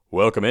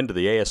Welcome into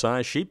the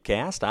ASI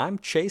Sheepcast. I'm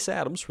Chase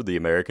Adams for the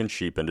American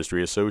Sheep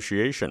Industry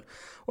Association.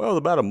 Well, with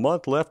about a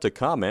month left to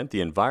comment,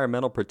 the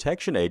Environmental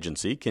Protection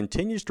Agency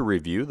continues to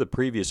review the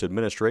previous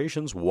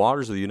administration's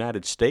Waters of the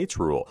United States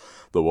rule.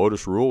 The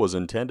WOTUS rule was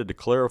intended to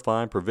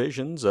clarify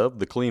provisions of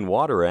the Clean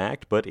Water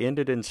Act, but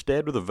ended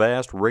instead with a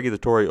vast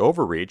regulatory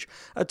overreach,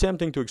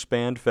 attempting to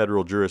expand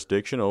federal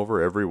jurisdiction over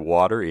every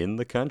water in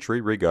the country,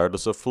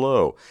 regardless of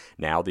flow.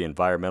 Now, the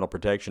Environmental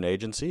Protection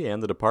Agency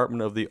and the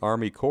Department of the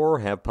Army Corps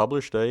have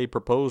published a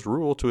proposed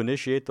rule to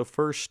initiate the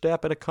first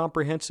step in a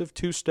comprehensive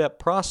two-step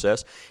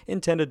process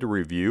intended to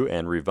review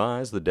and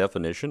revise the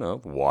definition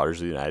of waters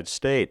of the United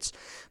States.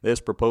 This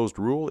proposed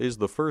rule is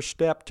the first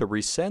step to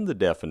rescind the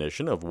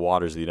definition of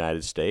waters of the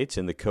United States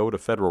in the Code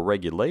of Federal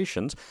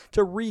Regulations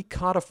to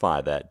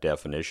recodify that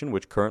definition,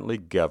 which currently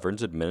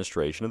governs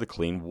administration of the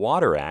Clean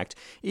Water Act,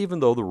 even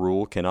though the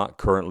rule cannot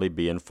currently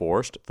be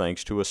enforced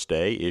thanks to a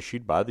stay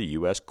issued by the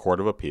U.S. Court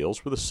of Appeals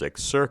for the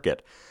Sixth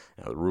Circuit.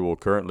 Now, the rule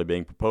currently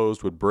being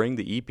proposed would bring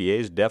the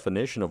EPA's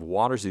definition of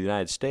waters of the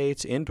United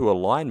States into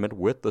alignment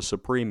with the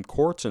Supreme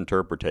Court's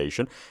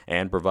interpretation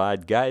and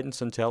provide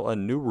guidance until a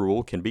new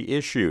rule can be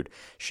issued.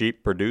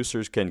 Sheep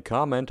producers can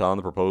comment on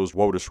the proposed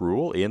WOTUS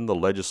rule in the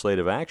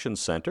Legislative Action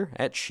Center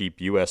at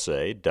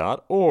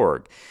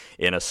sheepusa.org.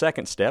 In a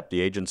second step,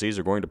 the agencies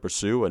are going to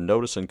pursue a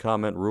notice and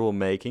comment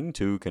rulemaking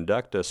to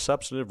conduct a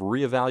substantive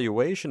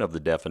reevaluation of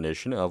the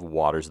definition of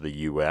waters of the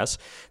U.S.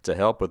 To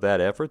help with that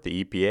effort,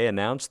 the EPA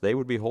announced they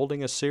would be holding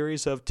a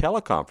series of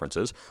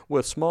teleconferences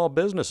with small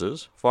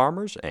businesses,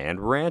 farmers, and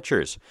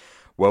ranchers.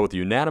 Well, with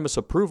unanimous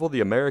approval, the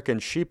American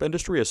Sheep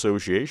Industry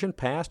Association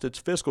passed its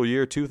fiscal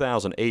year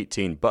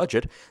 2018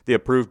 budget. The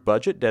approved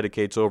budget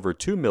dedicates over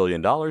 $2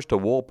 million to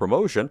wool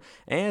promotion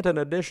and an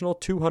additional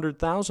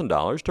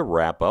 $200,000 to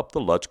wrap up the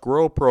Let's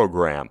Grow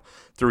program.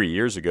 3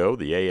 years ago,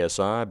 the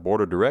ASI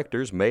Board of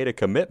Directors made a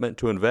commitment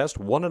to invest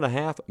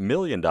 $1.5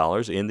 million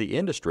in the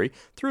industry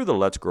through the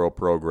Let's Grow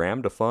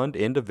program to fund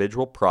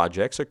individual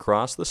projects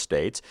across the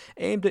states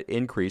aimed at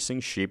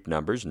increasing sheep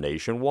numbers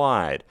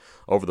nationwide.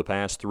 Over the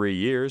past 3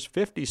 years,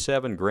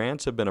 57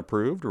 grants have been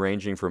approved,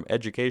 ranging from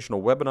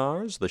educational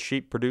webinars, the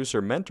Sheep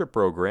Producer Mentor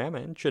Program,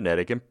 and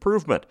genetic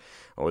improvement.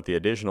 With the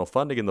additional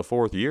funding in the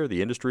fourth year,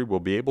 the industry will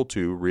be able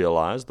to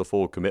realize the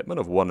full commitment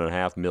of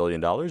 $1.5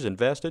 million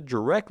invested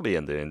directly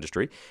in the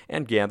industry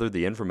and gather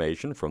the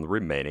information from the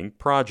remaining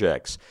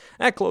projects.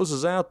 That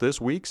closes out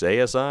this week's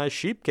ASI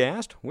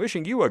Sheepcast.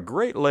 Wishing you a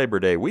great Labor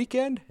Day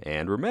weekend,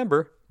 and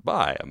remember,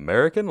 buy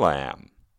American lamb.